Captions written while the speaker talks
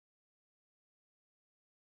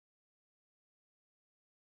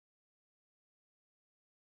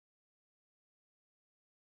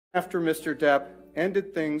After Mr. Depp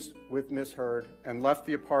ended things with Ms. Heard and left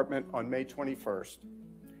the apartment on May 21st,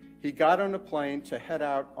 he got on a plane to head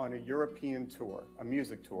out on a European tour, a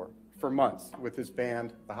music tour, for months with his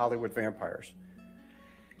band, the Hollywood Vampires.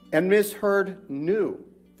 And Ms. Heard knew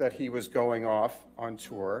that he was going off on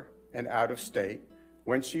tour and out of state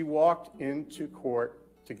when she walked into court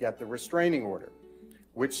to get the restraining order,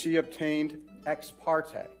 which she obtained ex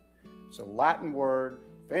parte. It's a Latin word,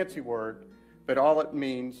 fancy word, but all it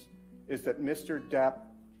means is that Mr. Depp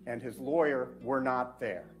and his lawyer were not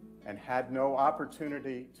there and had no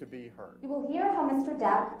opportunity to be heard. You will hear how Mr.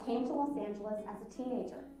 Depp came to Los Angeles as a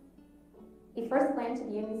teenager. He first planned to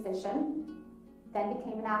be a musician, then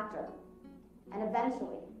became an actor, and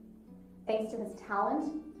eventually, thanks to his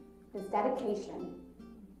talent, his dedication,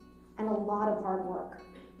 and a lot of hard work,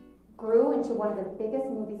 grew into one of the biggest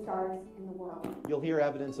movie stars in the world. You'll hear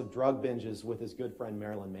evidence of drug binges with his good friend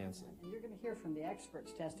Marilyn Manson. And you're going to hear from the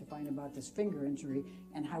experts testifying about this finger injury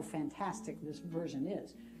and how fantastic this version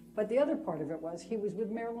is. But the other part of it was he was with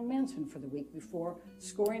Marilyn Manson for the week before,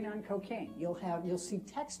 scoring on cocaine. You'll see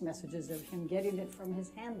text messages of him getting it from his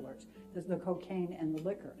handlers, the cocaine and the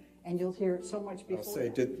liquor. And you'll hear so much before. I'll say,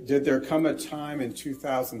 did there come a time in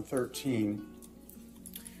 2013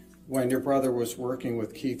 when your brother was working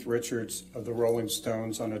with Keith Richards of the Rolling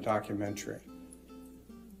Stones on a documentary?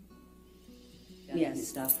 Yes,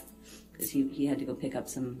 stuff, because he had to go pick up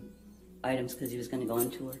some items because he was going to go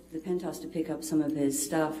on tour. The penthouse to pick up some of his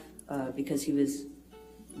stuff because he was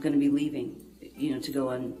going to be leaving, to go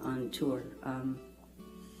on tour.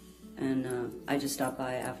 And I just stopped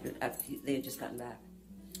by after they had just gotten back.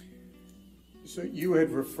 So you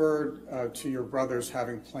had referred to your brothers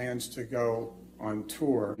having plans to go on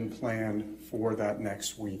tour and planned for that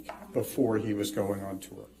next week before he was going on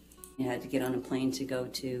tour. He had to get on a plane to go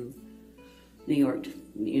to New York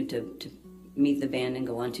to meet the band and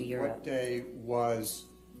go on to Europe. What day was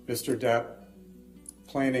Mr. Depp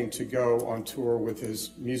planning to go on tour with his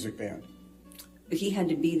music band? He had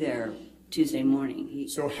to be there Tuesday morning.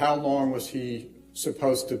 So how long was he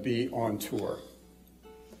supposed to be on tour?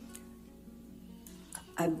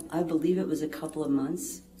 I believe it was a couple of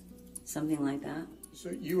months, something like that.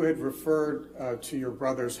 So you had referred to your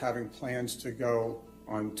brothers having plans to go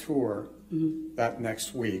on tour that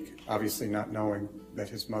next week, obviously not knowing that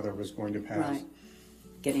his mother was going to pass. Right.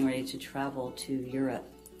 Getting ready to travel to Europe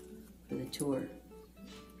for the tour.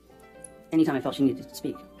 Anytime I felt she needed to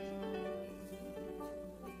speak.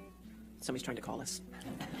 Somebody's trying to call us.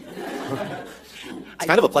 It's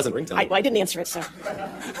kind of a pleasant ringtone. I didn't answer it, so.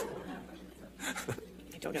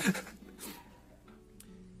 I don't know.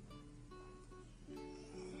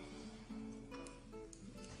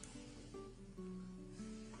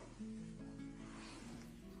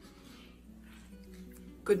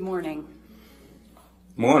 Good morning.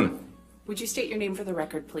 Morning. Would you state your name for the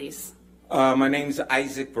record, please? My name's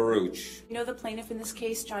Isaac Baruch. You know the plaintiff in this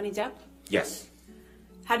case, Johnny Depp? Yes.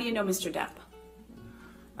 How do you know Mr. Depp?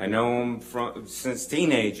 I know him since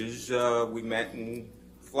teenagers. We met in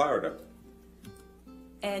Florida.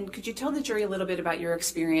 And could you tell the jury a little bit about your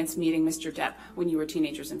experience meeting Mr. Depp when you were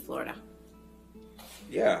teenagers in Florida?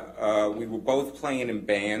 Yeah, we were both playing in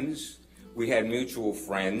bands. We had mutual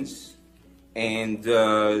friends. And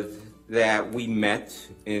that we met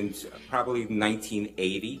in probably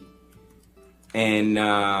 1980. And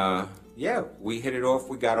yeah, we hit it off.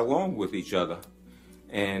 We got along with each other.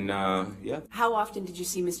 And yeah. How often did you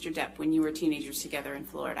see Mr. Depp when you were teenagers together in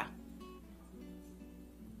Florida?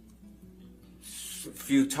 A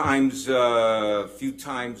few times a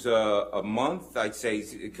month. I'd say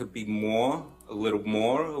it could be more, a little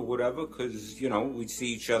more or whatever, because, we'd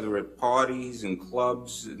see each other at parties and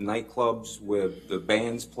clubs, nightclubs where the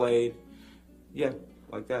bands played. Yeah,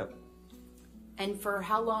 like that. And for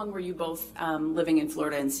how long were you both living in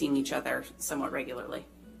Florida and seeing each other somewhat regularly?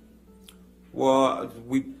 Well,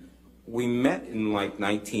 we met in like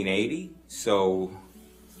 1980, so,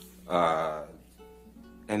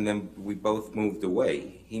 and then we both moved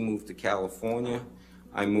away. He moved to California,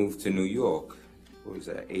 I moved to New York. What was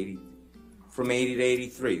that, from 80 to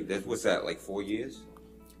 83? What's that, like 4 years?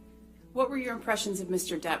 What were your impressions of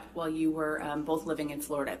Mr. Depp while you were both living in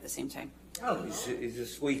Florida at the same time? Oh, he's a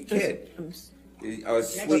sweet kid. A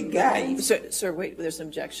sweet guy. Sir, wait, there's an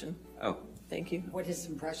objection. Oh. Thank you. What his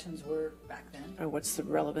impressions were back then? Or what's the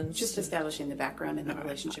relevance? Just establishing the background and the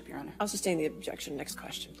relationship, Your Honor. I'll sustain the objection. Next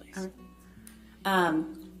question, please. All right.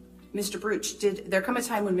 Mr. Baruch, did there come a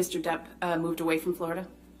time when Mr. Depp moved away from Florida?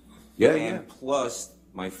 Yeah, yeah. Plus,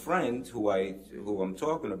 my friend, who I'm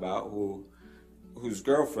talking about, whose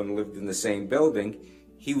girlfriend lived in the same building,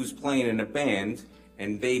 he was playing in a band,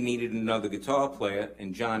 and they needed another guitar player,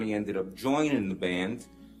 and Johnny ended up joining the band,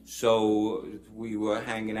 so we were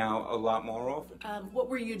hanging out a lot more often. What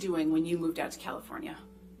were you doing when you moved out to California?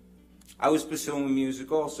 I was pursuing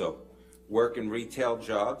music also, working retail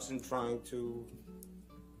jobs and trying to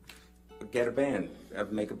get a band,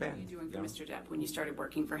 make a band. What were you doing for Mr. Depp when you started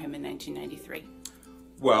working for him in 1993?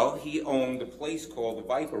 Well, he owned a place called the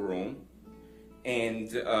Viper Room,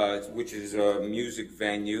 and which is a music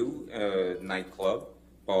venue, nightclub,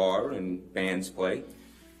 bar, and bands play.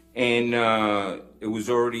 And it was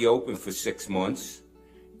already open for 6 months.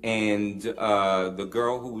 And the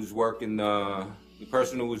girl who was working, the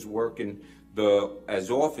person who was working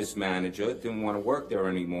as office manager didn't want to work there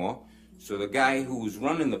anymore. So the guy who was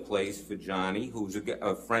running the place for Johnny, who's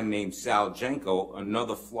a friend named Sal Jenko,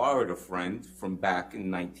 another Florida friend from back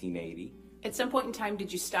in 1980. At some point in time,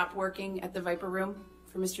 did you stop working at the Viper Room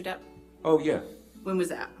for Mr. Depp? Oh, yeah. When was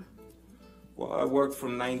that? Well, I worked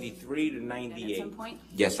from 93 to 98. At some point?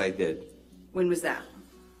 Yes, I did. When was that?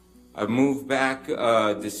 I moved back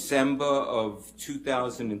December of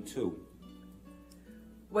 2002.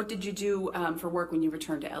 What did you do for work when you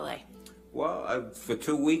returned to LA? Well, for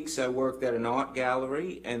 2 weeks I worked at an art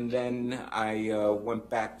gallery, and then I went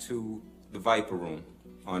back to the Viper Room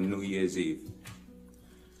on New Year's Eve.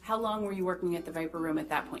 How long were you working at the Viper Room at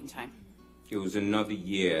that point in time? It was another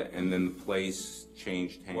year, and then the place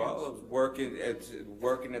changed hands. Well, I was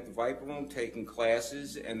working at the Viper Room, taking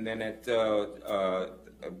classes, and then at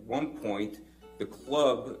one point, the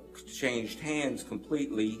club changed hands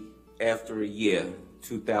completely after a year,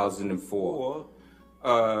 2004.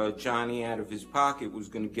 Johnny, out of his pocket, was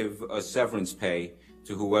going to give a severance pay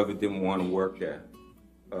to whoever didn't want to work there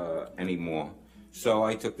anymore. So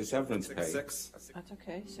I took the severance pay. That's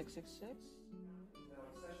okay, 666.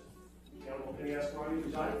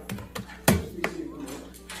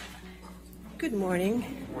 Good morning.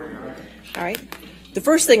 All right. The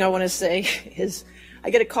first thing I want to say is I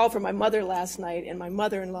get a call from my mother last night and my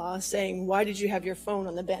mother-in-law saying, "Why did you have your phone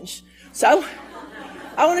on the bench?" So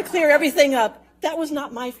I want to clear everything up. That was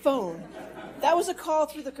not my phone. That was a call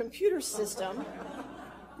through the computer system,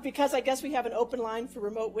 because I guess we have an open line for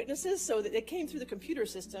remote witnesses, so that it came through the computer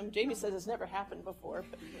system. Jamie says it's never happened before,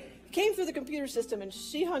 but it came through the computer system and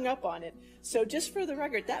she hung up on it. So just for the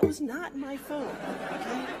record, that was not my phone.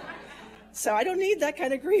 Okay? So I don't need that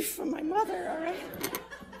kind of grief from my mother, all right?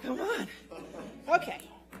 Come on. Okay.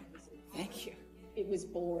 Thank you. It was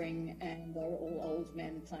boring, and they were all old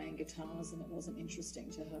men playing guitars, and it wasn't interesting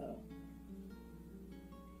to her.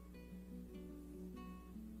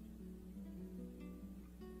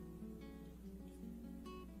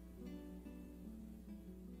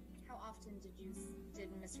 How often did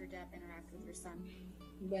Mr. Depp interact with your son?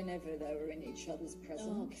 Whenever they were in each other's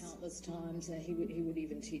presence, countless times, and he would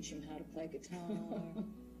even teach him how to play guitar.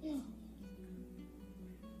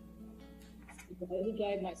 He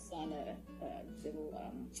gave my son a little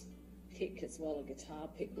pick as well, a guitar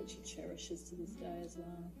pick, which he cherishes to this day as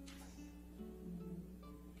well.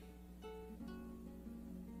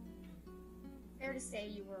 Fair to say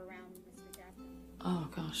you were around Mr. Depp? Oh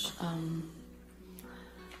gosh,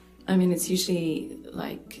 I mean, it's usually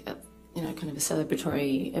like kind of a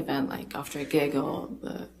celebratory event, like after a gig or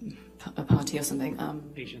a party or something.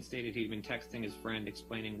 Patient stated he'd been texting his friend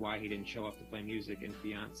explaining why he didn't show up to play music, and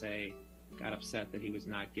fiance got upset that he was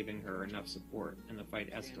not giving her enough support, and the fight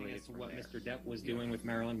escalated to what Mr. Depp was doing with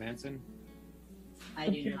Marilyn Manson.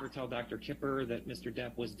 Did you ever tell Dr. Kipper that Mr.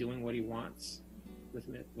 Depp was doing what he wants with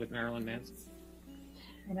Marilyn Manson?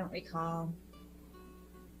 I don't recall.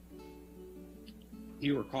 Do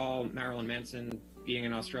you recall Marilyn Manson being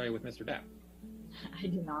in Australia with Mr. Depp? I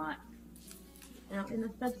do not. Now, in the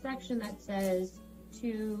subsection that says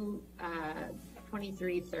to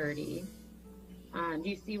 2330, do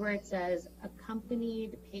you see where it says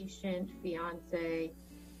accompanied patient, fiance,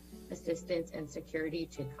 assistance, and security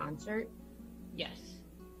to concert? Yes.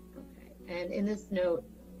 Okay. And in this note,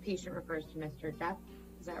 patient refers to Mr. Depp.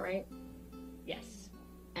 Is that right? Yes.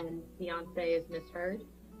 And fiance is Miss Heard?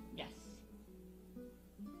 Yes.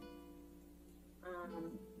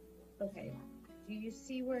 Okay. Do you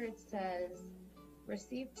see where it says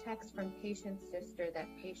received text from patient's sister that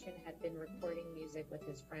patient had been recording music with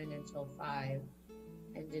his friend until 5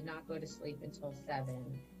 and did not go to sleep until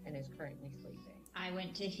 7 and is currently sleeping? I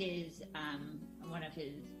went to his one of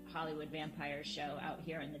his Hollywood vampire show out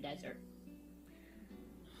here in the desert.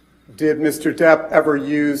 Did Mr. Depp ever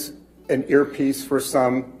use an earpiece for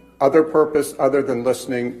some other purpose other than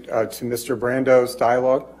listening to Mr. Brando's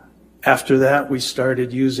dialogue? After that, we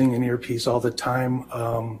started using an earpiece all the time,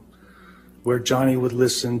 where Johnny would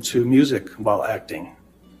listen to music while acting.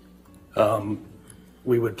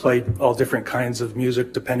 We would play all different kinds of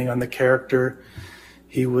music depending on the character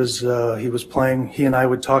he was playing. He and I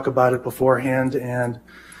would talk about it beforehand, and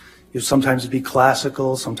sometimes it'd be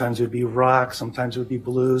classical, sometimes it would be rock, sometimes it would be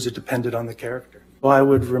blues. It depended on the character. Well, I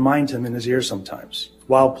would remind him in his ear sometimes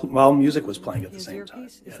while music was playing at the same time.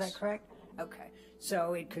 Is that correct? Okay.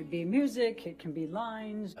 So it could be music, it can be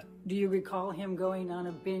lines. Do you recall him going on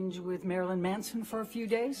a binge with Marilyn Manson for a few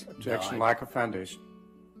days? Objection, lack of foundation.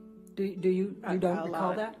 Do you don't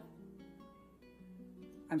recall that?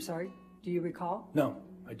 I'm sorry, do you recall? No,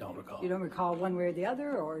 I don't recall. You don't recall one way or the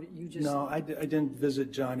other, or you just... No, I didn't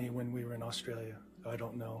visit Johnny when we were in Australia. I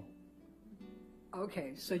don't know.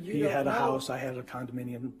 Okay, so you He don't had a know- house, I had a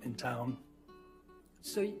condominium in town.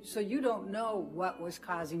 So you don't know what was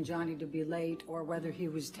causing Johnny to be late, or whether he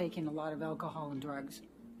was taking a lot of alcohol and drugs?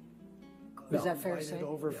 Is that fair to say?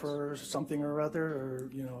 Invited over for something or other, or,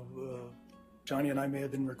 Johnny and I may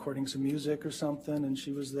have been recording some music or something, and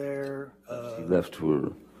she was there. He left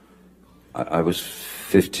for, I was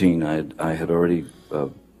 15. I had already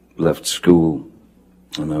left school,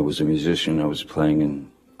 and I was a musician. I was playing in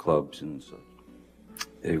clubs and such.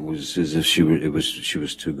 It was as if she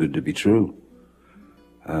was too good to be true.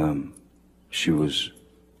 She was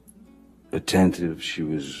attentive. She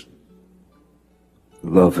was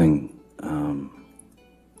loving.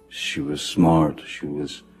 She was smart. She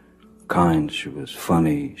was kind. She was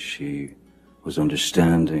funny. She was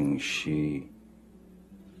understanding.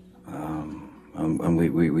 And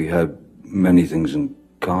we had many things in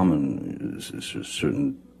common.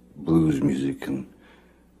 Certain blues music and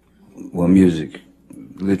music.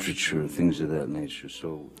 Literature, things of that nature.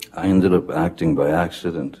 So I ended up acting by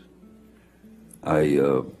accident. I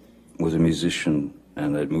was a musician,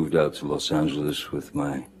 and I'd moved out to Los Angeles with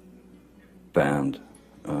my band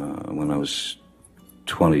when I was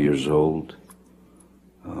 20 years old.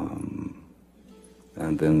 And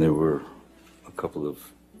then there were a couple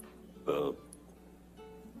of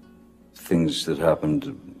things that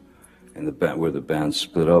happened in the band where the band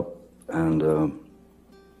split up, and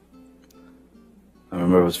I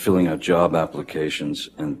remember I was filling out job applications,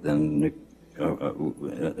 and then Nick,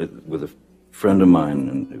 with a friend of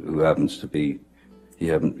mine who happens to be,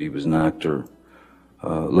 he was an actor,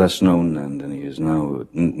 less known then than he is now,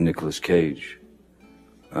 Nicolas Cage.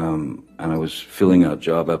 And I was filling out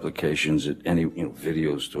job applications at any,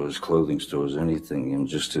 video stores, clothing stores, anything,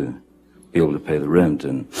 just to be able to pay the rent.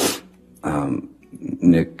 And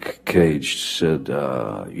Nick Cage said,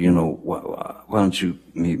 why don't you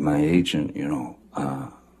meet my agent,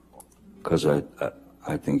 because I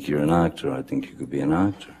think you're an actor. I think you could be an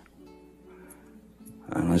actor.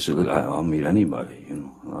 And I said, look, I'll meet anybody,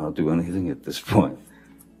 I'll do anything at this point.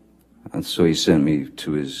 And so he sent me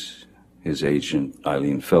to his agent,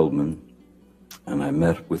 Eileen Feldman, and I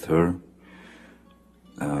met with her.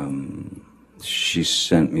 She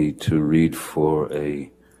sent me to read for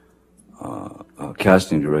a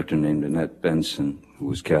casting director named Annette Benson, who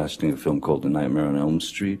was casting a film called The Nightmare on Elm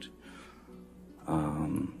Street.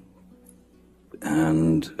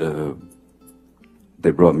 They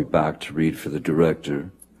brought me back to read for the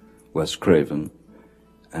director, Wes Craven,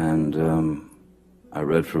 and I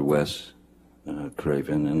read for Wes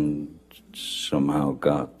Craven and somehow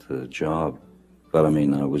got the job. But I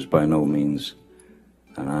mean, I was by no means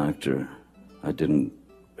an actor. I didn't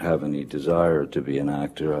have any desire to be an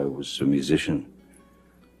actor. I was a musician.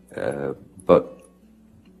 But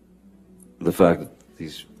the fact that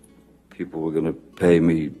these people were going to pay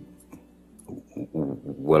me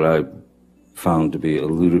what I found to be a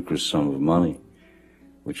ludicrous sum of money,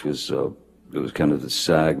 which was it was kind of the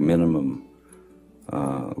SAG minimum.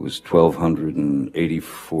 It was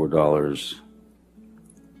 $1,284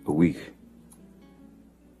 a week,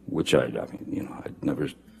 which I'd never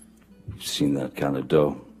seen that kind of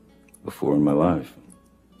dough before in my life.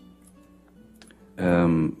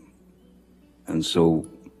 And so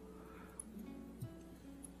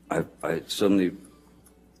I suddenly,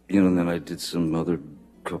 then I did some other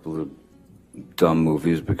couple of dumb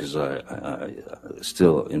movies because I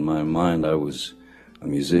still, in my mind, I was a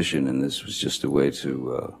musician, and this was just a way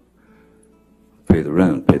to pay the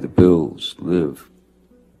rent, pay the bills, live.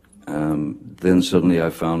 Then suddenly I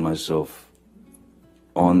found myself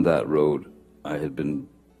on that road. I had been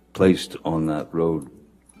placed on that road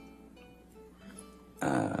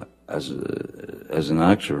as an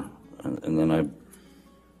actor, and then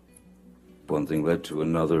one thing led to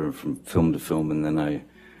another, from film to film, and then I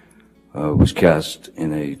was cast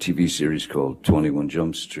in a TV series called 21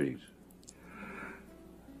 Jump Street.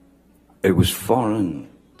 It was foreign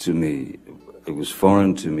to me.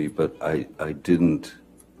 But I didn't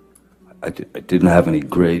have any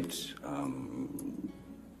great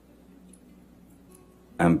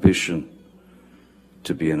ambition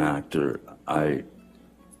to be an actor. I'm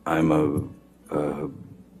a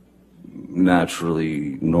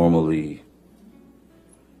naturally, normally,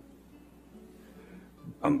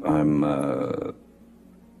 I've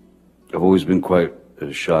always been quite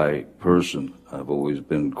a shy person. I've always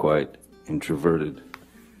been quite introverted.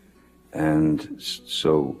 And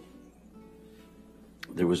so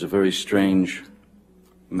there was a very strange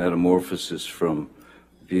metamorphosis from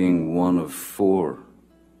being one of four,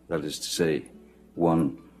 that is to say,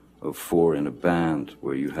 one of four in a band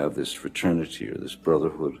where you have this fraternity or this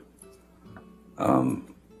brotherhood,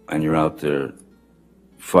 and you're out there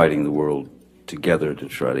fighting the world together to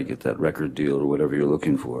try to get that record deal or whatever you're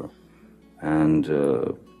looking for. And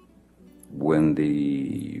when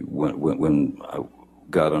I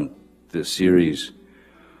got on this series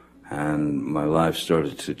and my life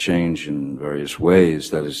started to change in various ways,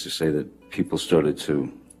 that is to say that people started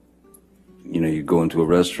to, you go into a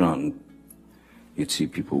restaurant and you'd see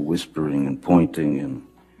people whispering and pointing and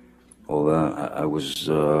all that. I was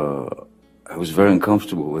very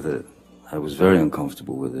uncomfortable with it. I was very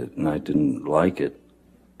uncomfortable with it, and I didn't like it.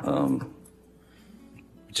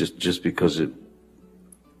 Just because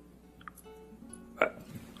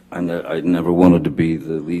I never wanted to be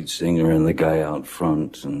the lead singer and the guy out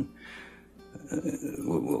front and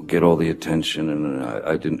will get all the attention, and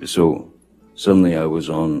I didn't. So suddenly I was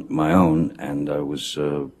on my own, and I was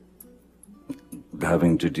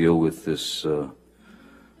having to deal with this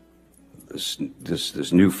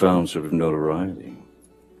newfound sort of notoriety,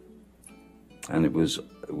 and it was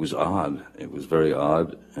odd. It was very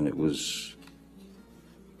odd, and it was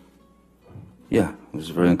a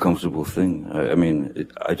very uncomfortable thing.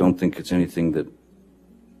 I don't think it's anything that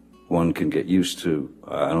one can get used to.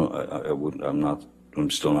 I'm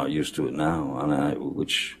still not used to it now,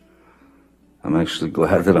 which I'm actually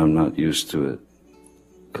glad that I'm not used to it.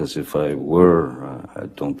 Because if I were, I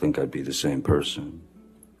don't think I'd be the same person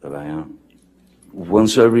that I am.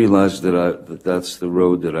 Once I realized that that's the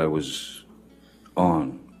road that I was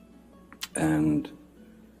on, and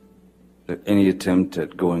that any attempt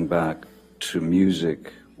at going back to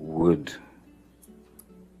music would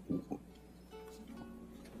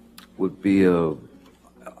be it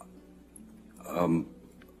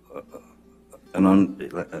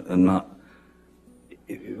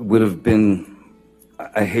would have been.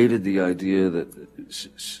 I hated the idea that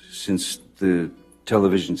since the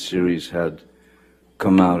television series had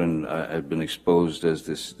come out and I had been exposed as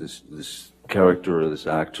this character or this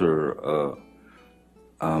actor,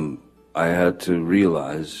 I had to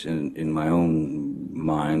realize in my own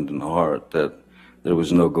mind and heart that there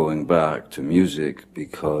was no going back to music,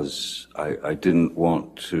 because I didn't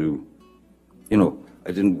want to,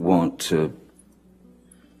 I didn't want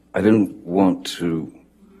to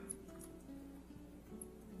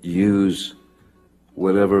use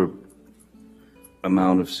whatever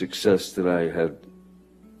amount of success that I had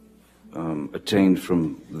attained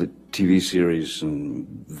from the TV series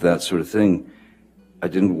and that sort of thing. I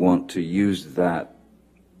didn't want to use that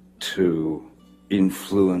to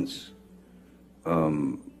influence,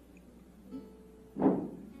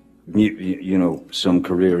 some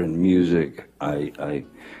career in music. I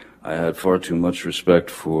had far too much respect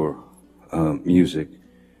for music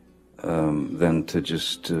than to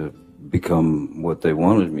just become what they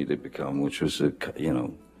wanted me to become, which was a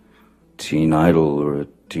teen idol or a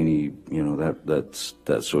teeny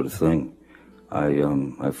that sort of thing.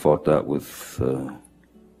 I fought that with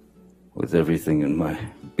everything in my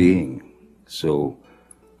being. So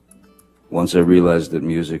once I realized that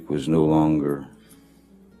music was no longer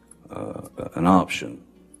an option,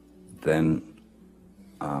 then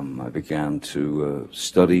I began to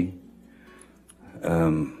study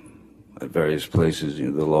at various places,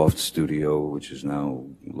 the Loft Studio, which is now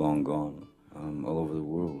long gone, all over the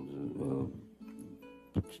world,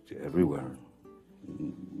 everywhere.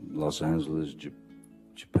 Los Angeles,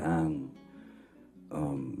 Japan,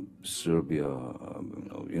 Serbia,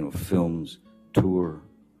 films, tour.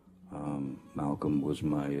 Malcolm was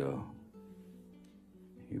my,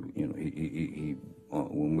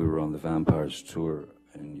 when we were on the Vampires tour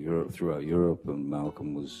in Europe, throughout Europe, and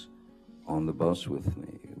Malcolm was on the bus with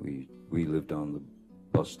me. We lived on the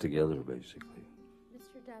bus together, basically.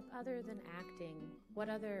 Mr. Depp, other than acting, what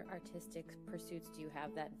other artistic pursuits do you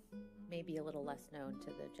have that may be a little less known to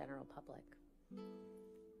the general public?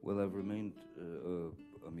 Well, I've remained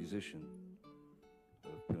a musician.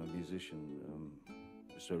 I've been a musician.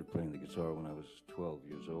 I started playing the guitar when I was 12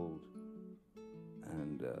 years old,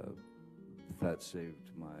 and that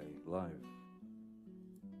saved my life,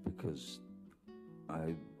 because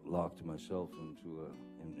I locked myself into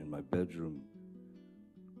in my bedroom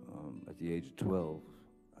at the age of 12,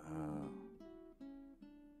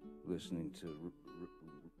 listening to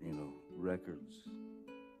records,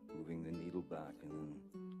 moving the needle back, and then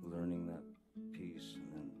learning that piece,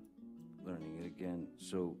 and then learning it again.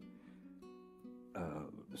 So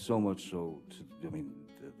much so,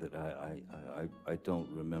 that I don't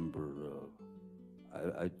remember.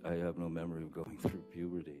 I have no memory of going through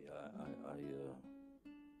puberty.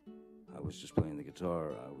 I was just playing the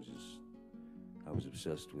guitar. I was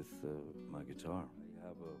obsessed with my guitar.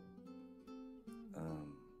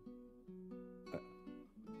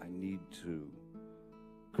 I need to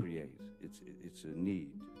create. It's a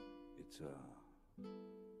need. It's a.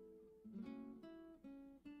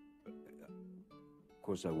 Of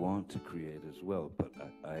course, I want to create as well, but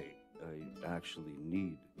I actually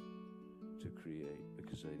need to create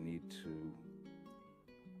because I need to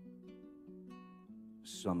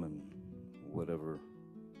summon whatever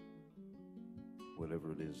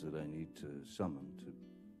it is that I need to summon, to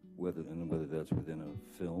whether that's within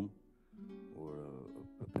a film or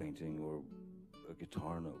a painting or a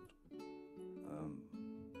guitar note.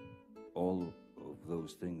 All of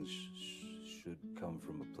those things should come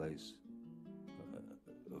from a place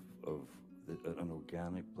of an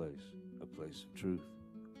organic place, a place of truth.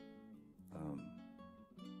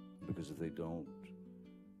 Because if they don't,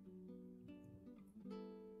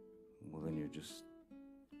 well, then you're just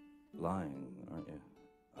lying, aren't you?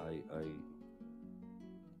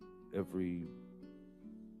 Every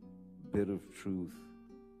bit of truth,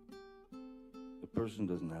 a person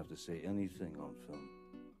doesn't have to say anything on film.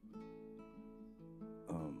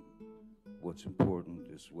 What's important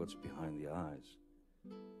is what's behind the eyes.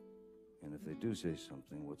 And if they do say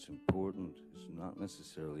something, what's important is not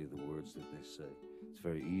necessarily the words that they say. It's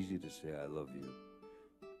very easy to say, I love you.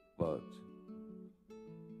 But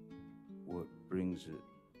what brings it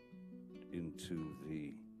into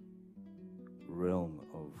the realm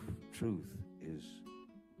of truth is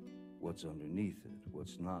what's underneath it,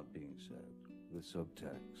 what's not being said, the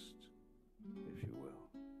subtext, if you will.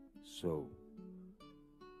 So,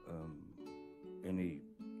 any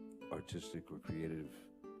artistic or creative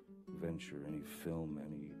venture, any film,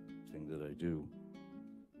 anything that I do,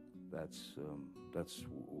 that's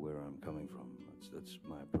where I'm coming from. That's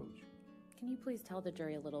my approach. Can you please tell the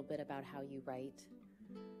jury a little bit about how you write?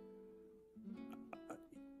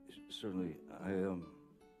 Certainly.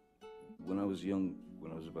 When I was young,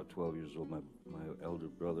 when I was about 12 years old, my elder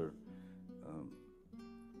brother,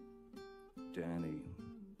 Danny,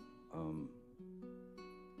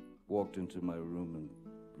 walked into my room and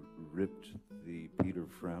ripped the Peter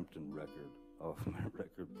Frampton record off my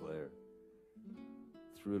record player,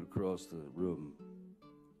 threw it across the room,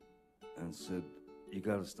 and said, you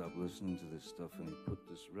gotta stop listening to this stuff. And he put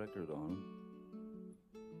this record on,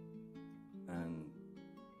 and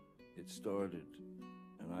it started,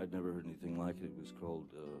 and I'd never heard anything like it. It was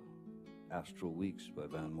called Astral Weeks by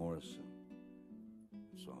Van Morrison.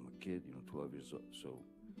 So I'm a kid, 12 years old. So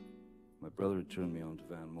my brother had turned me on to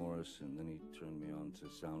Van Morrison, then he turned me on to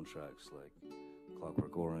soundtracks like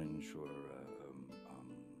Clockwork Orange or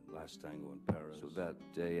Last Tango in Paris. So that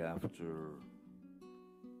day after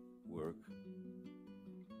work,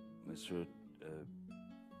 Mr.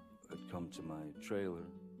 had come to my trailer,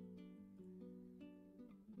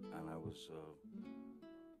 and I was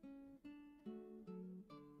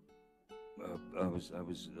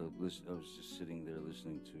just sitting there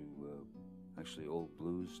listening to actually old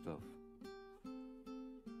blues stuff,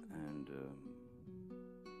 and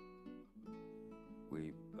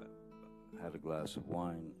we had a glass of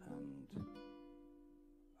wine, and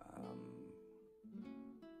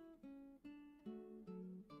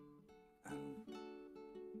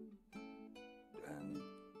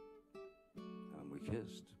we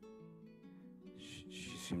kissed.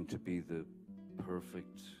 She seemed to be the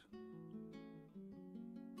perfect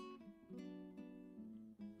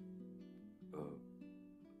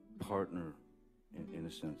partner, in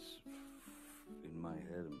a sense, in my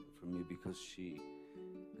head and for me, because she,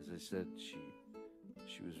 as I said,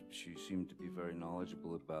 she seemed to be very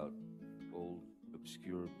knowledgeable about old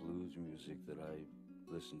obscure blues music that I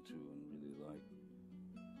listened to and really liked.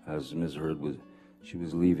 As Ms. Heard she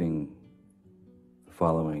was leaving the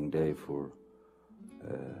following day for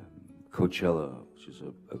Coachella, which is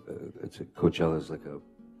Coachella is like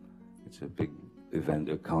it's a big event,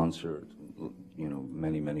 a concert,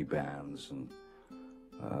 many bands, and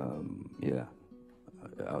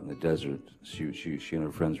out in the desert. She and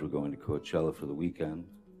her friends were going to Coachella for the weekend,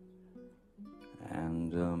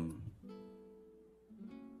 and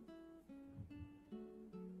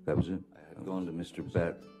that was it. I had gone to Mr.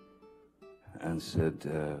 Bett and said,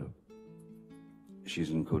 she's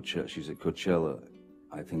at Coachella.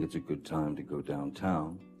 I think it's a good time to go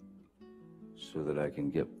downtown so that I can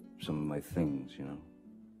get some of my things, you know,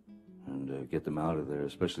 and get them out of there,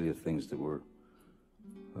 especially the things that were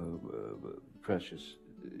precious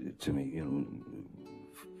to me, you know,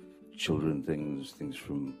 children things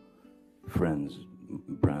from friends,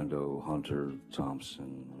 Brando, Hunter,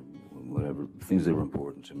 Thompson, whatever, things that were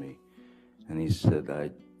important to me. And he said,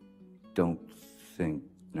 I don't think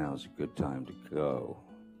now's a good time to go.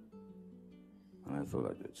 And I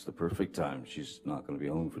thought, it's the perfect time. She's not going to be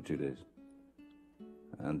home for 2 days.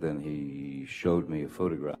 And then he showed me a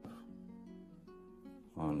photograph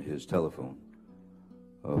on his telephone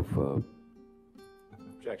of...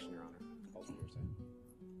 Objection, Your Honor. Also, you're saying.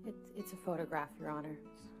 It's a photograph, Your Honor.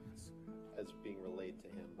 As being relayed to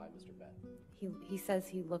him by Mr. Bett. He says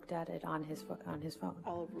he looked at it on his phone.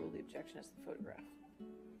 I'll overrule the objection as the photograph.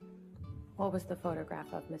 What was the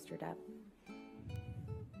photograph of Mr. Depp?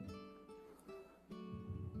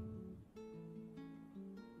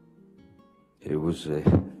 It was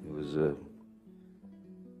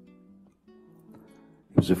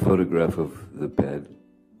a photograph of the bed,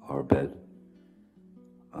 our bed,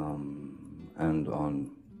 and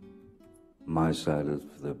on my side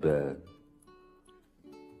of the bed,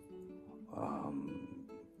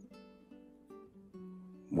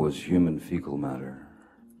 was human fecal matter.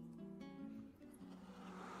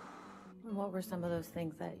 And what were some of those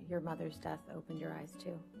things that your mother's death opened your eyes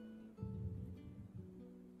to?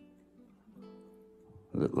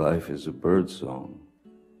 That life is a bird song.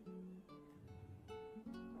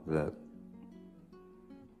 That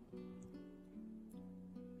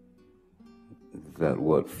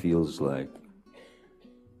what feels like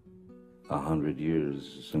 100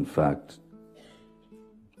 years is in fact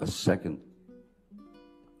a second,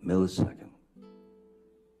 millisecond.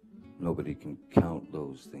 Nobody can count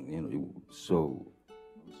those things. You know, so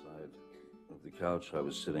on the side of the couch, I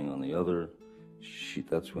was sitting on the other.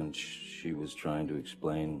 That's when she was trying to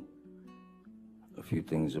explain a few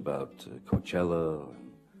things about Coachella,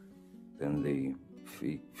 and then the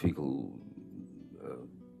fecal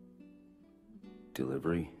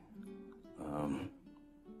delivery,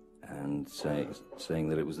 and saying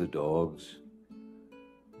that it was the dogs.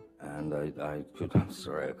 And I'm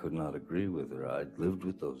sorry, I could not agree with her. I'd lived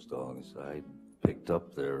with those dogs. I picked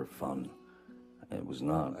up their fun. It was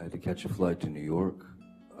not. I had to catch a flight to New York,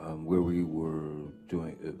 where we were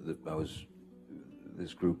doing,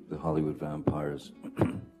 this group, the Hollywood Vampires,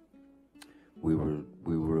 we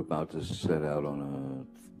were about to set out on a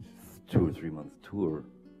 2 or 3 month tour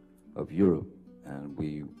of Europe, and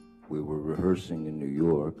we were rehearsing in New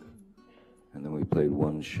York, and then we played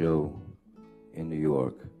one show in New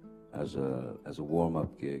York as a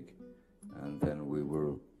warm-up gig, and then we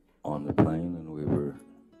were on the plane, and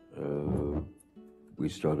we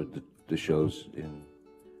started the shows in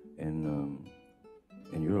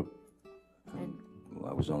Europe. And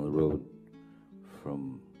I was on the road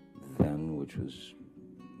from then, which was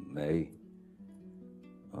May,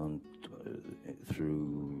 on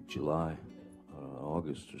through July,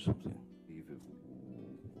 August or something. I believe it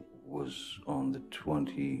was on the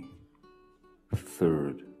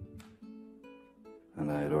 23rd, and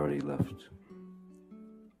I had already left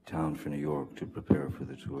town for New York to prepare for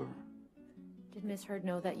the tour. Did Miss Heard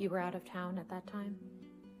know that you were out of town at that time?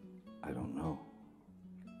 I don't know.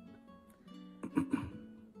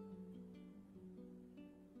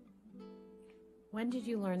 When did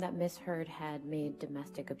you learn that Miss Heard had made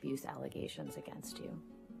domestic abuse allegations against you?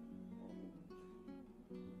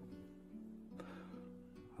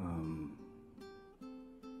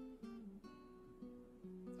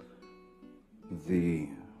 The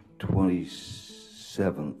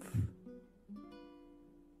 27th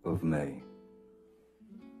of May,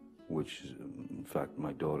 which is in fact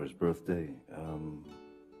my daughter's birthday,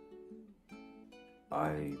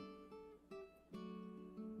 I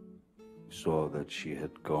saw that she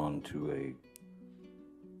had gone to a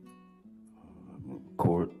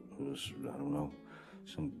court, I don't know,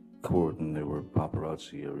 some court, and there were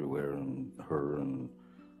paparazzi everywhere, and her, and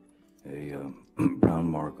a brown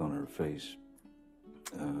mark on her face.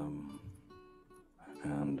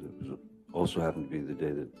 And it was also happened to be the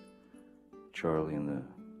day that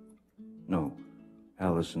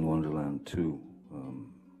Alice in Wonderland 2,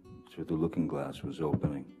 Through the Looking Glass, was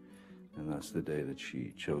opening. And that's the day that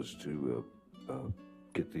she chose to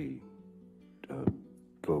get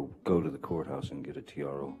go to the courthouse and get a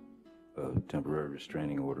TRO, temporary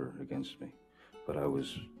restraining order against me. But I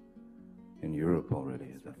was in Europe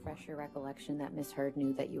already at that point. Refresh your recollection that Miss Heard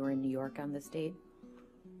knew that you were in New York on this date?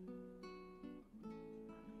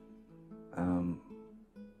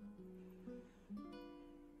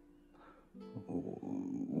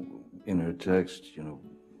 text, you know,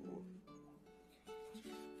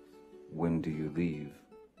 when do you leave?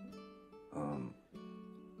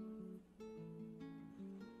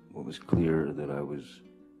 What was clear that I was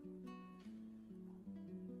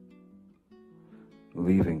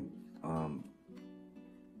leaving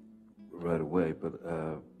right away, but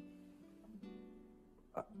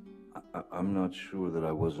I'm not sure that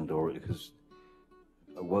I wasn't already, because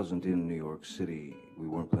I wasn't in New York City. We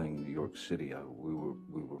weren't playing New York City. We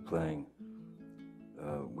were playing.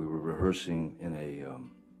 We were rehearsing in a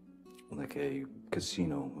like a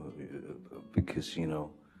casino, a big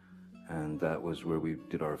casino, and that was where we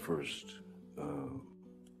did our first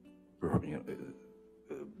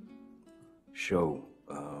show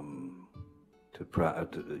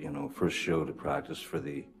first show to practice for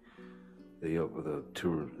the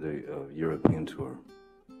tour, the European tour.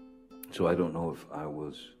 So I don't know if I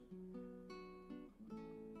was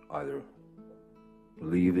either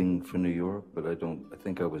leaving for New York, but I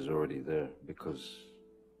think I was already there, because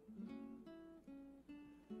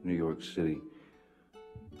New York City,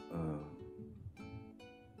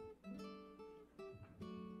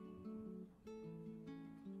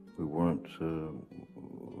 we weren't,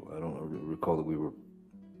 I don't recall that we were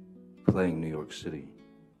playing New York City.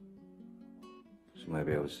 So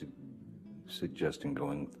maybe I was suggesting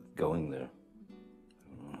going there.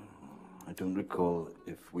 I don't recall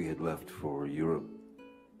if we had left for Europe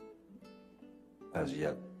as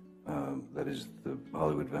yet. That is the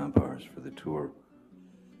Hollywood Vampires for the tour.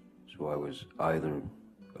 So I was either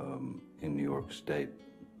in New York State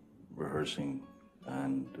rehearsing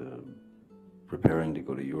and preparing to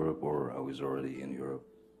go to Europe, or I was already in Europe.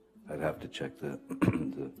 I'd have to check the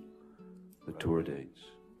tour dates.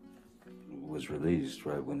 It was released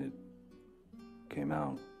right when it came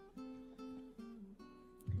out.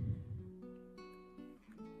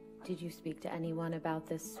 Did you speak to anyone about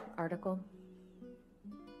this article?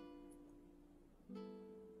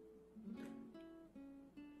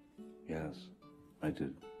 Yes, I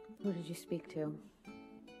did. Who did you speak to?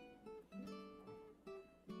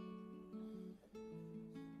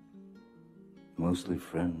 Mostly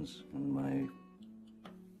friends, and my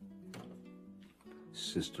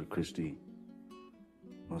sister Christy,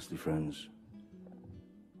 mostly friends,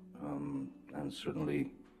 and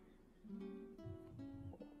certainly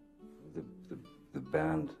the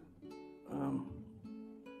band. The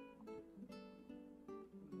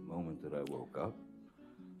moment that I woke up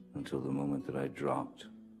until the moment that I dropped,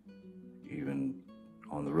 even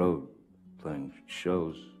on the road playing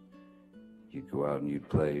shows, you'd go out and you'd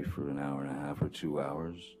play for an hour and a half or 2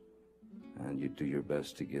 hours, and you'd do your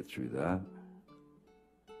best to get through that.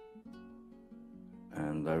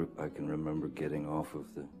 And I can remember getting off of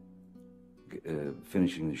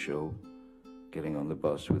finishing the show, getting on the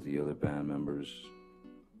bus with the other band members,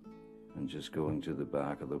 and just going to the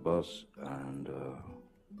back of the bus and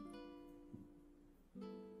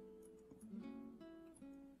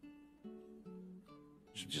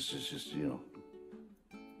just you know,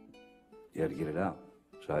 you had to get it out.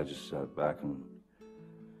 So I just sat back and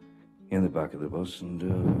in the back of the bus and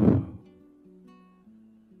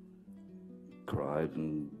cried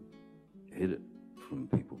and hid it from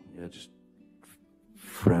people. Yeah, just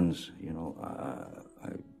friends, you know.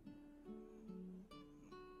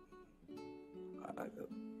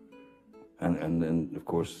 And then of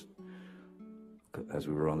course, as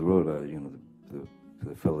we were on the road, you know,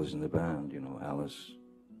 the fellas in the band, you know,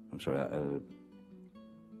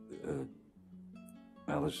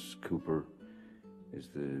 Alice Cooper is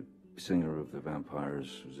the singer of the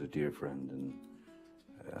Vampires, who's a dear friend, and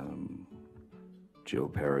Joe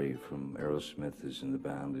Perry from Aerosmith is in the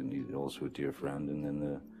band, and he's also a dear friend, and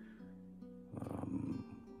then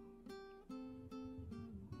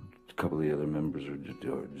a couple of the other members are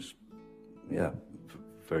just yeah,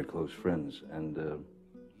 very close friends, and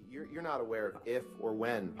You're not aware of if or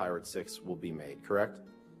when Pirate 6 will be made, correct?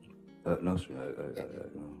 No, sir.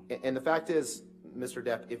 No. And the fact is, Mr.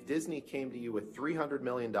 Depp, if Disney came to you with $300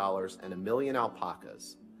 million and 1 million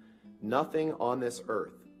alpacas, nothing on this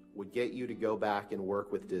earth would get you to go back and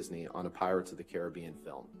work with Disney on a Pirates of the Caribbean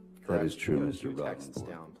film. Correct? That is true, Put Mr. your texts Robinson.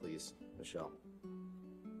 down, please, Michelle.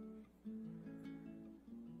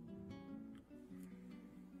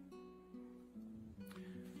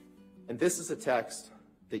 And this is a text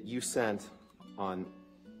that you sent on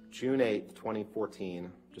June 8th,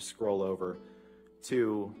 2014. Just scroll over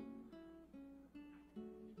to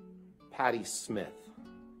Patty Smith.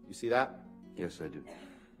 You see that? Yes, I do.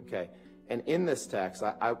 Okay. And in this text,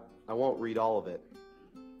 I won't read all of it,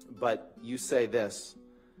 but you say this.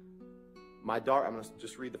 I'm going to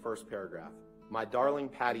just read the first paragraph. My darling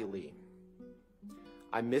Patty Lee,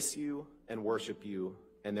 I miss you and worship you,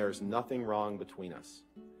 and there is nothing wrong between us.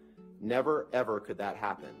 Never, ever could that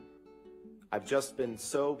happen. I've just been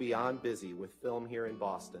so beyond busy with film here in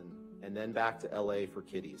Boston and then back to LA for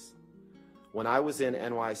kiddies. When I was in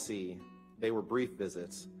NYC, they were brief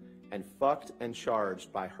visits and fucked and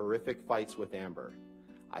charged by horrific fights with Amber.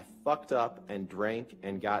 I fucked up and drank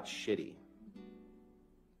and got shitty.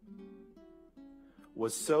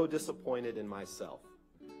 Was so disappointed in myself.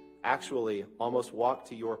 Actually, almost walked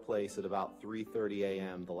to your place at about 3:30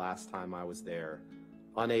 a.m. the last time I was there,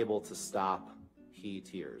 unable to stop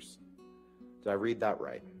tears. Did I read that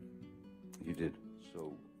right? You did.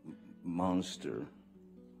 So, monster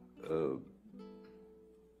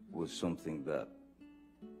was something that,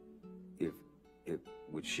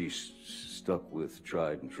 which she stuck with,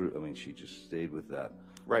 tried and true. I mean, she just stayed with that.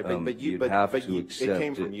 Right, you'd have to accept it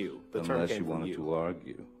came from you. The term unless came you from wanted you. to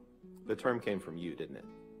argue. The term came from you, didn't it?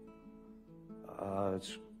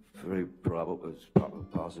 It's very probable. It's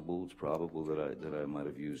possible. It's probable that I might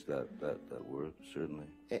have used that word. Certainly.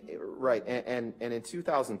 Right, and in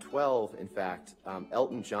 2012, in fact,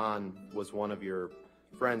 Elton John was one of your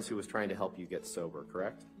friends who was trying to help you get sober,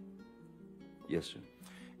 correct? Yes, sir.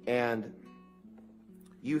 And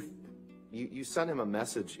you sent him a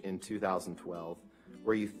message in 2012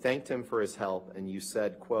 where you thanked him for his help, and you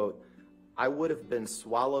said, quote, "I would have been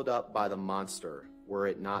swallowed up by the monster were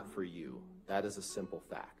it not for you. That is a simple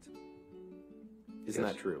fact." Isn't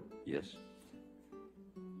that true? Yes.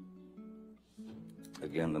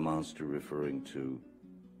 Again, the monster referring to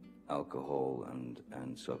alcohol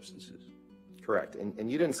and substances. Correct.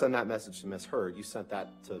 And you didn't send that message to Miss Heard. You sent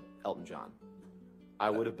that to Elton John. I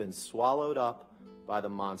would have been swallowed up by the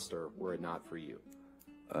monster were it not for you.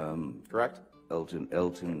 Correct? Elton.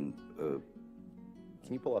 Can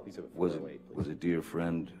you pull up exhibit 408, please? Was a dear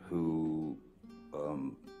friend who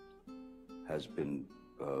has been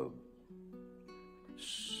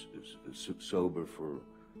sober for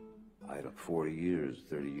 40 years,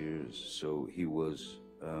 30 years. So he was.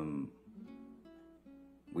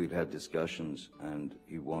 We'd had discussions, and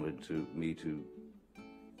he wanted me to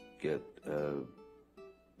get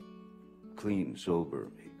clean, sober.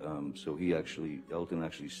 So Elton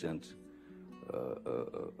actually sent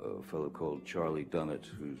a fellow called Charlie Dunnett,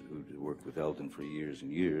 who worked with Elton for years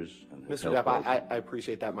and years. And Mr. Depp, I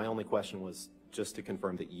appreciate that. My only question was just to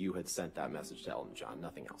confirm that you had sent that message to Elton John,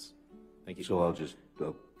 nothing else. Thank you. So I'll just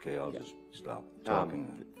stop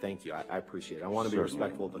talking. Thank you. I appreciate it. I want to be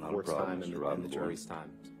respectful of the court's time and the jury's time.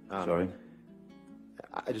 Sorry?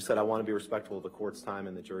 I just said I want to be respectful of the court's time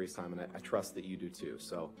and the jury's time, and I trust that you do too.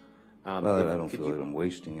 So, well, I don't feel that I'm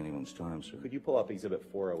wasting anyone's time, sir. Could you pull up exhibit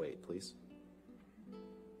 408, please?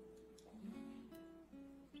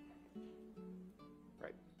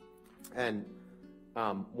 Right. And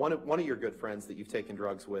one of your good friends that you've taken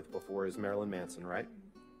drugs with before is Marilyn Manson, right?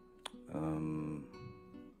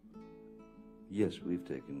 Yes, we've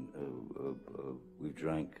taken. We've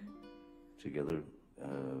drank together.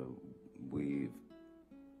 We've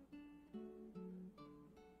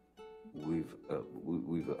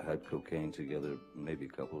had cocaine together maybe a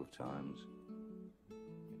couple of times.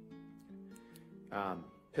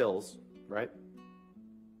 Pills, right?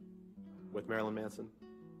 With Marilyn Manson?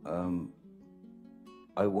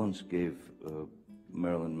 I once gave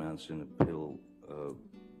Marilyn Manson a pill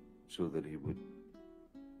so that he would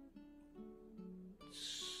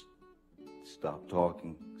stop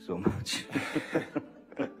talking so much.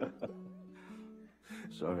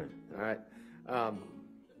 Sorry. All right.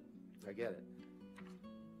 I get it.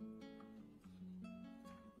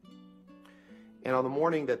 And on the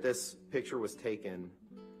morning that this picture was taken,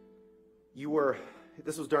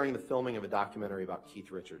 this was during the filming of a documentary about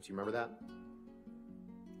Keith Richards. You remember that?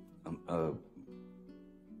 I'm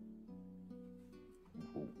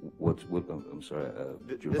sorry,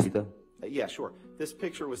 could you repeat that? Yeah, sure. This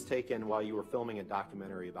picture was taken while you were filming a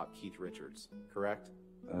documentary about Keith Richards, correct?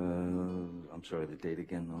 I'm sorry, the date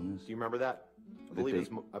again on this? Do you remember that? I believe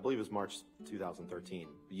it was March 2013.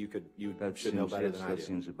 You should know better than I do. That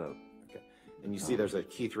seems about. Okay. And you see there's a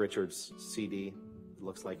Keith Richards CD, it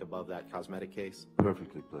looks like above that cosmetic case.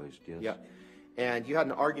 Perfectly placed, yes. Yeah. And you had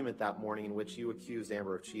an argument that morning in which you accused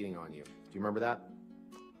Amber of cheating on you. Do you remember that?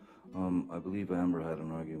 I believe Amber had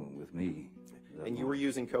an argument with me. And you were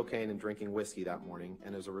using cocaine and drinking whiskey that morning,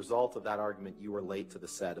 and as a result of that argument, you were late to the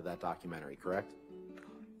set of that documentary, correct?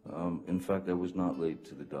 In fact, I was not late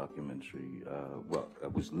to the documentary. Well, I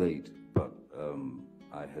was late, but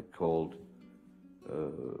I had called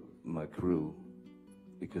my crew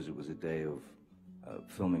because it was a day of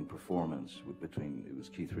filming performance it was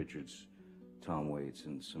Keith Richards, Tom Waits,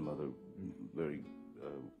 and some other very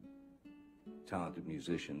talented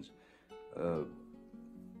musicians.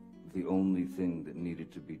 The only thing that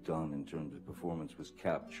needed to be done in terms of performance was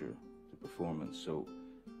capture the performance. So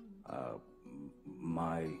I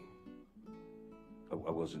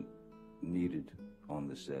wasn't needed on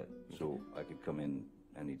the set, so I could come in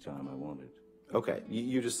anytime I wanted. Okay,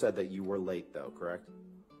 you just said that you were late, though, correct?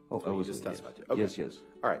 Oh, I was just yes. testified to. Okay. Yes.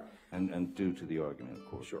 All right. And due to the argument, of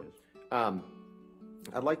course. Sure. Yes.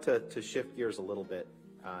 I'd like to shift gears a little bit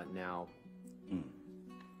now.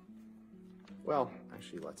 Well,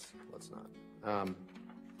 actually, let's not.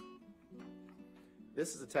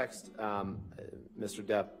 This is a text, Mr.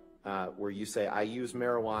 Depp, where you say, "I use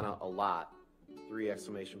marijuana a lot," 3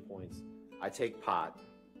 exclamation points. "I take pot."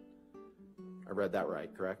 I read that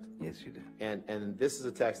right, correct? Yes, you did. And this is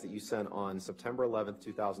a text that you sent on September 11th,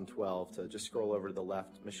 2012. To just scroll over to the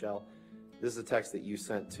left, Michelle. This is a text that you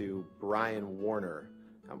sent to Brian Warner.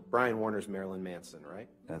 Brian Warner's Marilyn Manson, right?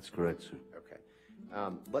 That's correct, sir. Okay.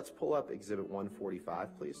 Let's pull up Exhibit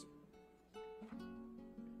 145, please.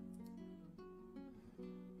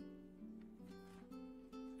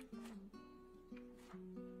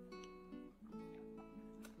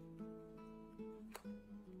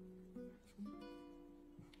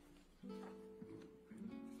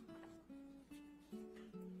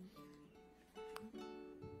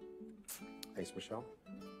 Thanks, Michelle.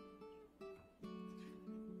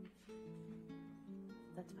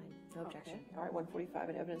 That's fine. No objection. Okay. All right, 145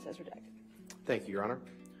 and evidence as redacted. Thank you, Your Honor.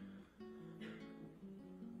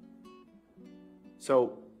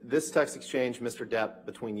 So this text exchange, Mr. Depp,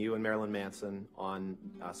 between you and Marilyn Manson on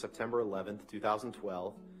September 11th,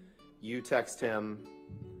 2012, you text him,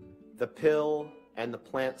 "The pill and the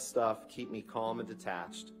plant stuff keep me calm and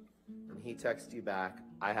detached." And he texts you back,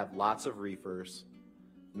 "I have lots of reefers,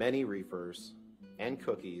 many reefers, and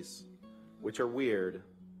cookies, which are weird,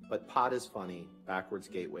 but pot is funny, backwards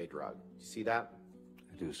gateway drug." You see that?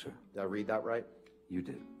 I do, sir. Did I read that right? You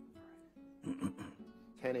did.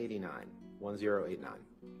 1089, 1089.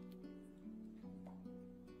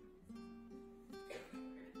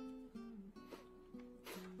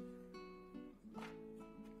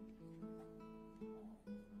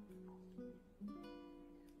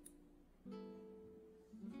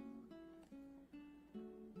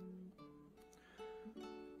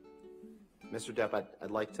 Mr. Depp,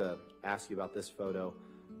 I'd like to ask you about this photo.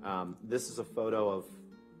 This is a photo of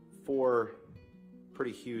 4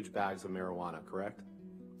 pretty huge bags of marijuana, correct?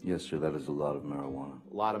 Yes, sir. That is a lot of marijuana.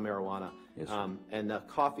 A lot of marijuana. Yes, sir. And the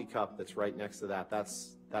coffee cup that's right next to that,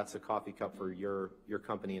 that's a coffee cup for your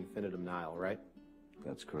company, Infinitum Nile, right?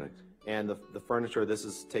 That's correct. And the furniture, this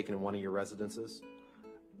is taken in one of your residences?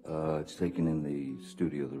 It's taken in the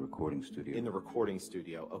studio, the recording studio. In the recording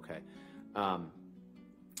studio, okay.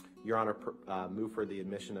 Your Honor, move for the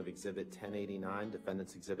admission of Exhibit 1089,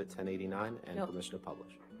 Defendant's Exhibit 1089, and No. permission to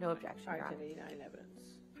publish. No objection, All Your right, Honor. 1089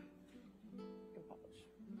 evidence. You can publish.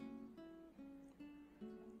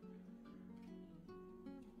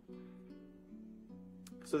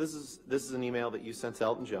 So this is an email that you sent to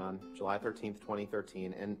Elton John, July 13th,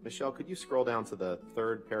 2013. And Michelle, could you scroll down to the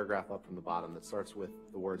 3rd paragraph up from the bottom that starts with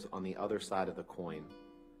the words "on the other side of the coin"?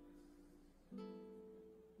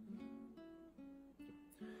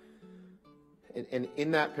 And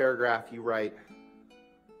in that paragraph, you write,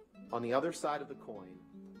 "On the other side of the coin."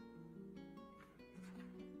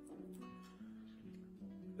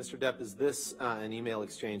 Mr. Depp, is this an email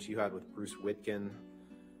exchange you had with Bruce Witkin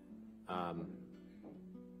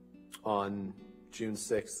on June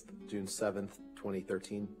 6th, June 7th,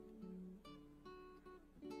 2013?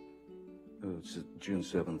 It's June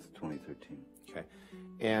 7th, 2013. Okay.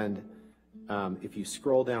 And if you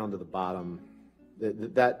scroll down to the bottom,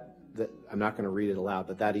 I'm not going to read it aloud,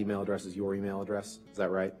 but that email address is your email address. Is that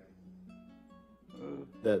right?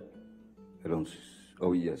 I don't.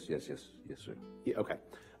 Oh, yes, sir. Yeah, okay.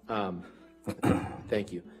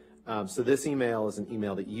 Thank you. So this email is an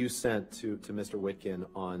email that you sent to Mr. Witkin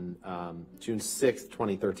on June 6th,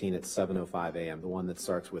 2013 at 7:05 a.m., the one that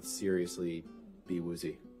starts with "seriously be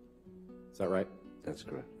woozy." Is that right? That's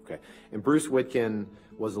correct. Okay. And Bruce Witkin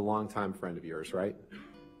was a longtime friend of yours, right?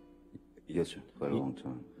 Yes, sir. Quite a long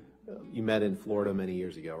time. You met in Florida many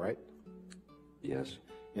years ago, right? Yes.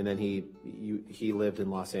 And then he lived in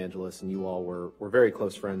Los Angeles, and you all were very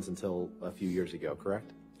close friends until a few years ago,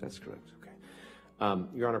 correct? That's correct. Okay.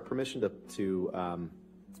 Your Honor, permission to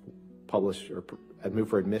publish or I'd move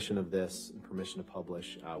for admission of this and permission to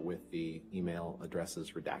publish with the email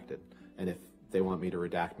addresses redacted. And if they want me to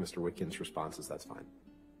redact Mr. Witkin's responses, that's fine.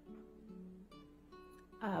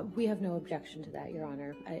 We have no objection to that, Your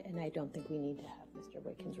Honor, and I don't think we need to have Mr.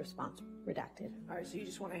 Whitkin's response redacted. All right, so you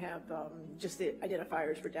just want to have just the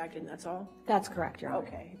identifiers redacted and that's all? That's correct, Your Honor.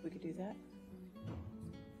 Okay, if we could do that.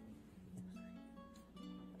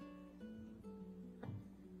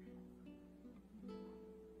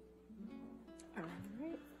 All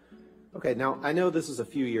right. Okay, now I know this is a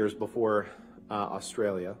few years before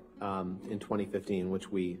Australia in 2015,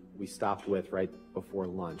 which we stopped with right before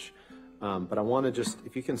lunch. But I want to just,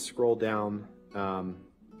 if you can scroll down,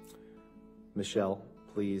 Michelle,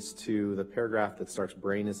 please, to the paragraph that starts,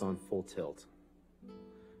 brain is on full tilt.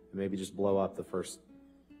 And maybe just blow up the first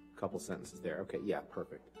couple sentences there. Okay, yeah,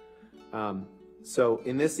 perfect. So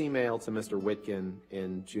in this email to Mr. Whitkin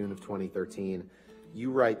in June of 2013,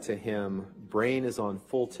 you write to him, brain is on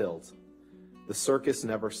full tilt. The circus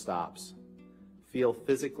never stops. Feel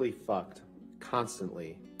physically fucked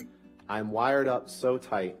constantly. I'm wired up so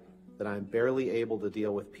tight that I'm barely able to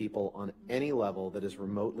deal with people on any level that is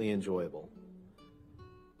remotely enjoyable.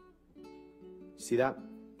 See that?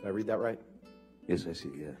 Did I read that right? Yes, I see,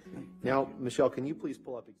 yeah. Now, Michelle, can you please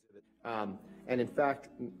pull up exhibit? And in fact,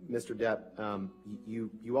 Mr. Depp,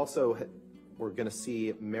 you also were going to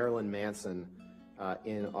see Marilyn Manson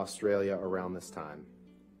in Australia around this time,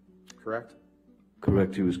 correct?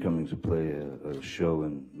 Correct, he was coming to play a show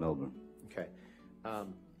in Melbourne. Okay.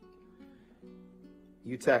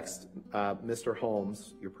 You text Mr.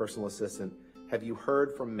 Holmes, your personal assistant, have you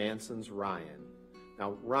heard from Manson's Ryan?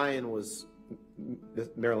 Now, Ryan was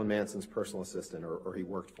Marilyn Manson's personal assistant, or he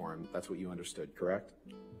worked for him. That's what you understood, correct?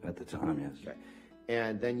 At the time, yes. Okay.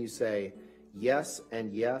 And then you say, yes,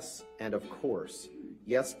 and of course.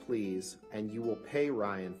 Yes, please, and you will pay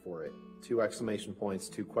Ryan for it. 2 exclamation points,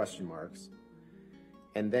 2 question marks.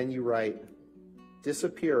 And then you write,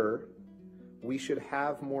 disappearer, we should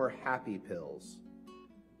have more happy pills.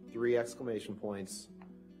 3 exclamation points,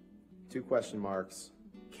 2 question marks.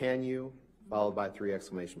 Can you? Followed by 3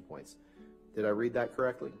 exclamation points. Did I read that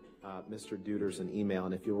correctly? Mr. Duder's an email,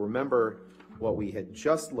 and if you'll remember, what we had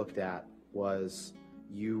just looked at was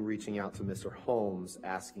you reaching out to Mr. Holmes,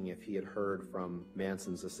 asking if he had heard from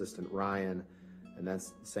Manson's assistant Ryan, and then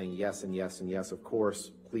saying yes, of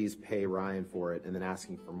course, please pay Ryan for it, and then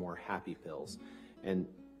asking for more happy pills. And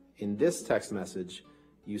in this text message,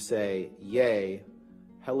 you say, yay,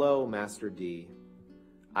 hello, Master D.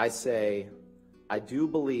 I say, I do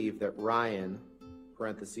believe that Ryan,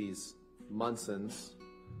 parentheses, Munson's,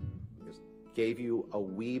 gave you a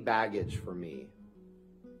wee baggage for me.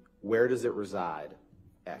 Where does it reside?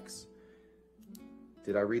 X.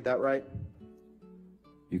 Did I read that right?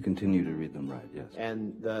 You continue to read them right, yes.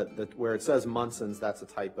 And the where it says Munson's, that's a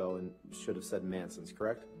typo and should have said Manson's,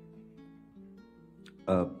 correct?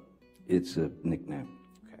 It's a nickname.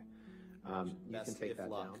 Okay. You can take that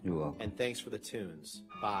down. You're welcome. And thanks for the tunes.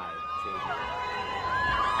 Bye.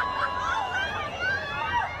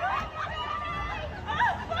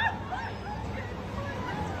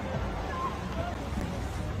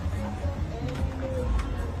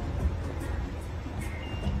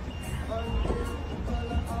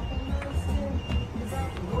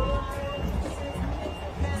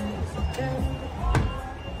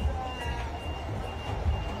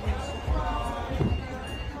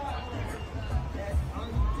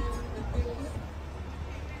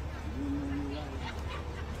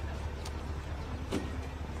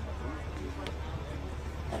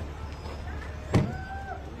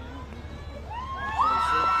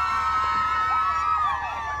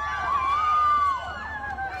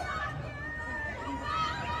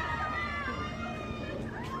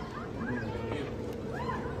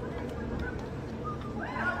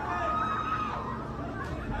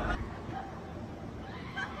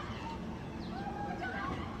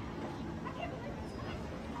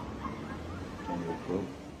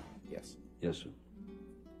 Yes. Yes, sir.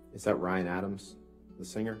 Is that Ryan Adams, the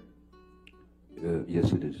singer?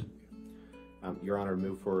 Yes, it is. Your Honor,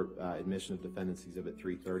 move for admission of defendants exhibit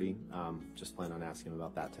 330. Just plan on asking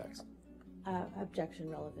about that text. Objection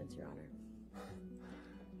relevance, Your Honor.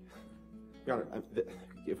 Your Honor,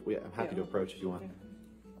 I'm happy to approach if you want.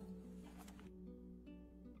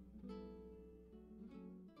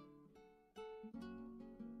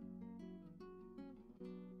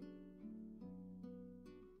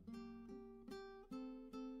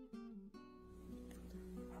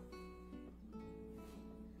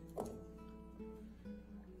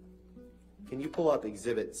 Can you pull up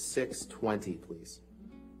exhibit 620, please?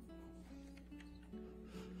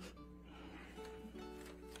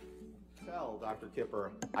 Tell Dr.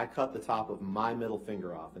 Kipper, I cut the top of my middle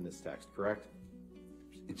finger off in this text, correct?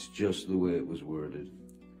 It's just the way it was worded.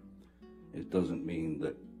 It doesn't mean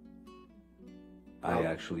that I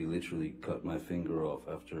actually literally cut my finger off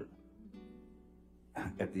after,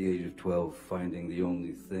 at the age of 12, finding the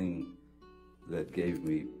only thing that gave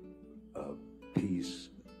me peace,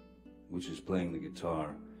 which is playing the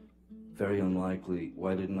guitar. Very unlikely.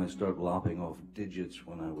 Why didn't I start lopping off digits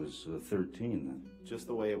when I was 13 then? Just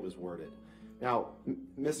the way it was worded. Now,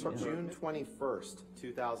 June 21st,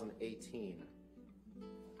 2018,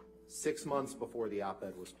 6 months before the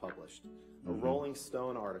op-ed was published, a Rolling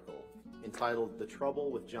Stone article entitled "The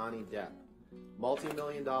Trouble with Johnny Depp,"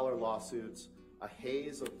 multi-million-dollar lawsuits, a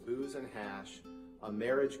haze of booze and hash, a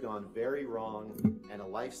marriage gone very wrong, and a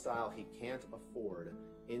lifestyle he can't afford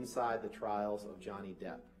inside the trials of Johnny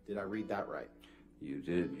Depp. Did I read that right? You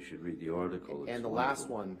did. You should read the article. And the last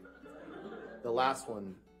one,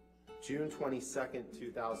 June 22nd,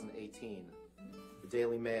 2018, the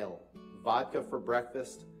Daily Mail, vodka for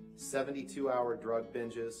breakfast, 72-hour drug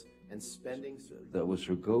binges, and spending... That was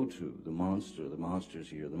her go-to, the monster. The monster's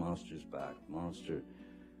here, the monster's back, monster.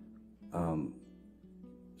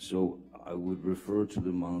 So I would refer to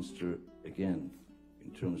the monster, again,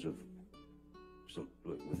 in terms of,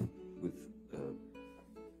 with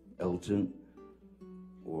Elton,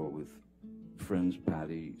 or with friends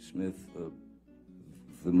Patti Smith.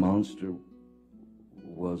 The monster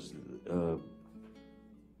was,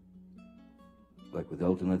 like with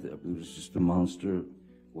Elton, it was just the monster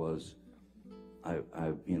was, I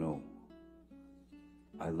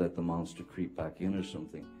let the monster creep back in or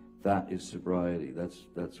something. That is sobriety.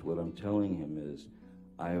 That's what I'm telling him is,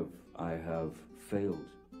 I have failed,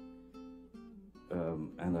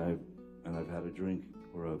 and I've had a drink,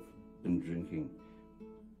 or I've been drinking.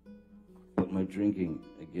 But my drinking,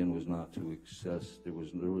 again, was not to excess. I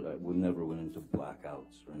would never went into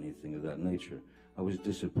blackouts or anything of that nature. I was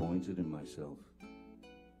disappointed in myself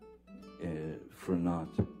for not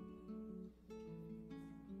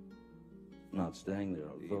staying there.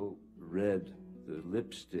 Although red, the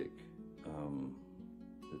lipstick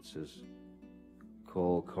that says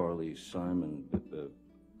 "Call Carly Simon,"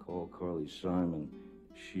 call Carly Simon.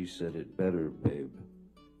 She said it better, babe.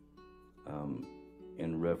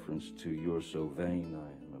 In reference to "You're so vain,"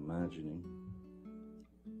 I am imagining.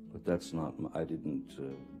 But that's not, I didn't,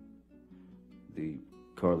 the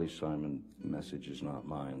Carly Simon message is not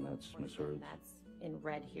mine, that's misheard. That's in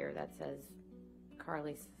red here, that says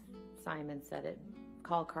Carly Simon said it,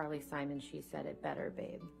 call Carly Simon, she said it better,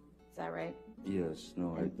 babe. Is that right? Yes,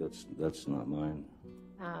 no, that's not mine.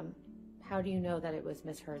 How do you know that it was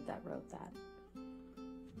misheard that wrote that?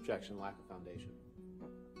 Objection, lack of foundation.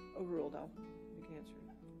 Overruled, Al. You can answer.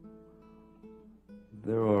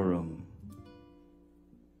 There are,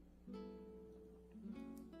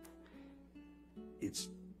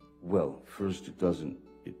 first it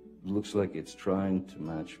looks like it's trying to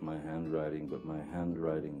match my handwriting, but my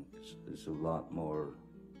handwriting is a lot more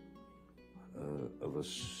of a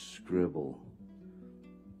scribble.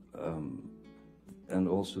 And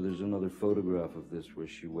also there's another photograph of this where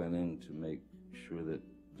she went in to make sure that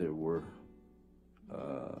there were,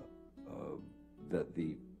 that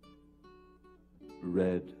the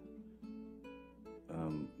red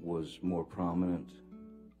was more prominent.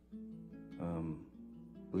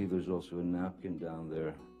 I believe there's also a napkin down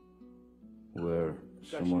there where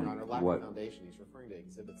someone... Your Honor, lack of foundation. He's referring to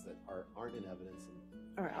exhibits that aren't in evidence, and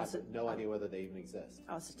All right, I have no idea whether they even exist.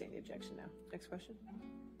 I'll sustain the objection now. Next question.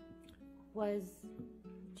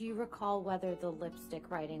 Do you recall whether the lipstick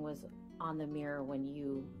writing was on the mirror when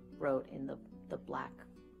you wrote in the black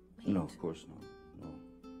paint? No, of course not. No.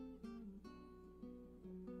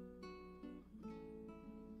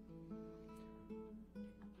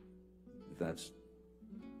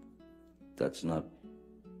 That's not,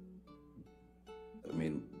 I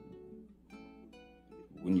mean,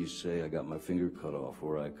 when you say I got my finger cut off,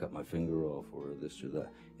 or I cut my finger off, or this or that,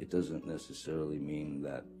 it doesn't necessarily mean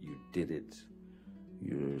that you did it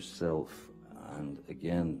yourself. And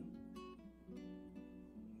again,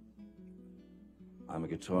 I'm a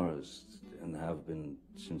guitarist and have been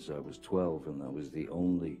since I was 12, and that was the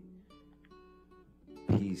only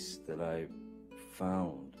piece that I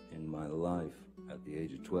found in my life at the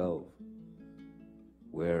age of 12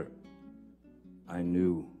 where I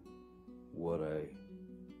knew what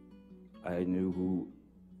I knew who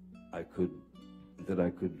I could, that I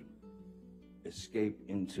could escape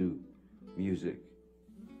into music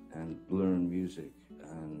and learn music.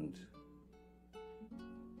 And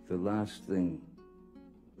the last thing,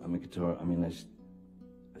 I'm a guitar, I mean, I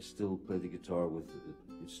still play the guitar with,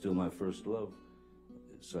 it's still my first love,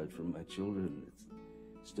 aside from my children,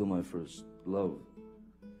 it's still my first love.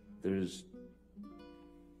 There's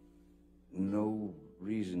no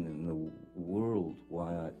reason in the world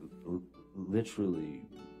why I literally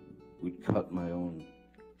would cut my own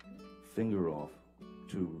finger off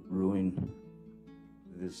to ruin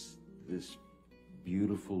this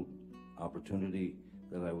beautiful opportunity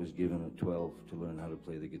that I was given at 12 to learn how to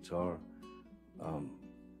play the guitar.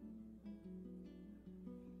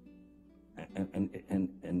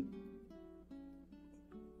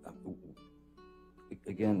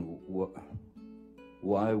 Again,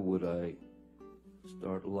 why would I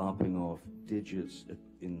start lopping off digits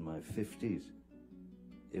in my 50s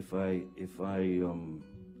if I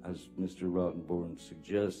as Mr. Rottenborn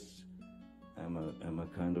suggests, am a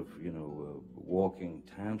kind of, you know, walking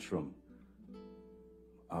tantrum?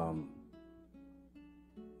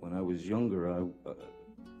 When I was younger,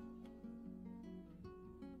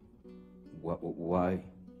 why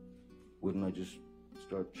wouldn't I just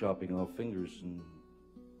start chopping off fingers and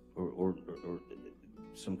or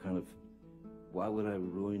some kind of, why would I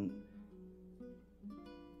ruin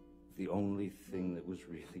the only thing that was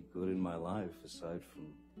really good in my life aside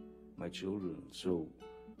from my children? So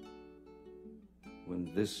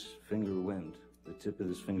when this finger went, the tip of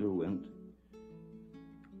this finger went,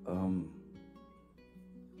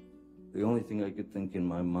 the only thing I could think in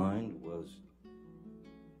my mind was,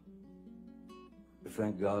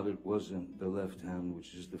 thank God it wasn't the left hand,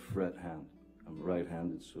 which is the fret hand. I'm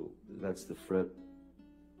right-handed, so that's the fret,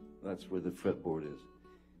 that's where the fretboard is.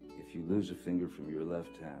 If you lose a finger from your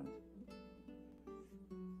left hand,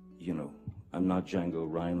 you know, I'm not Django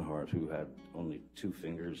Reinhardt, who had only 2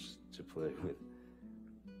 fingers to play with.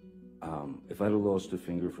 If I'd have lost a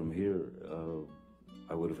finger from here,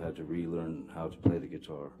 I would have had to relearn how to play the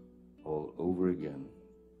guitar all over again.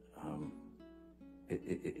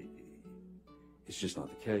 It's just not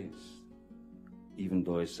the case. Even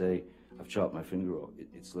though I say I've chopped my finger off,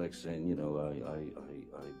 it's like saying, you know,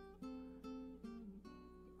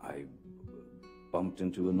 I bumped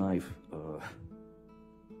into a knife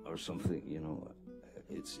or something. You know,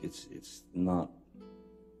 it's not.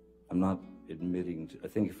 I'm not admitting to. I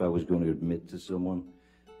think if I was going to admit to someone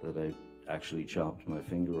that I actually chopped my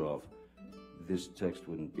finger off, this text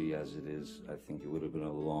wouldn't be as it is. I think it would have been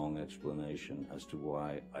a long explanation as to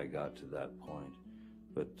why I got to that point.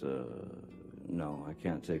 But no, I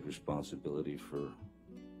can't take responsibility for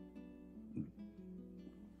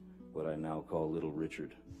what I now call Little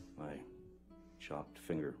Richard, my chopped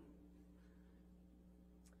finger.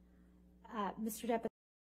 Mr. Depp,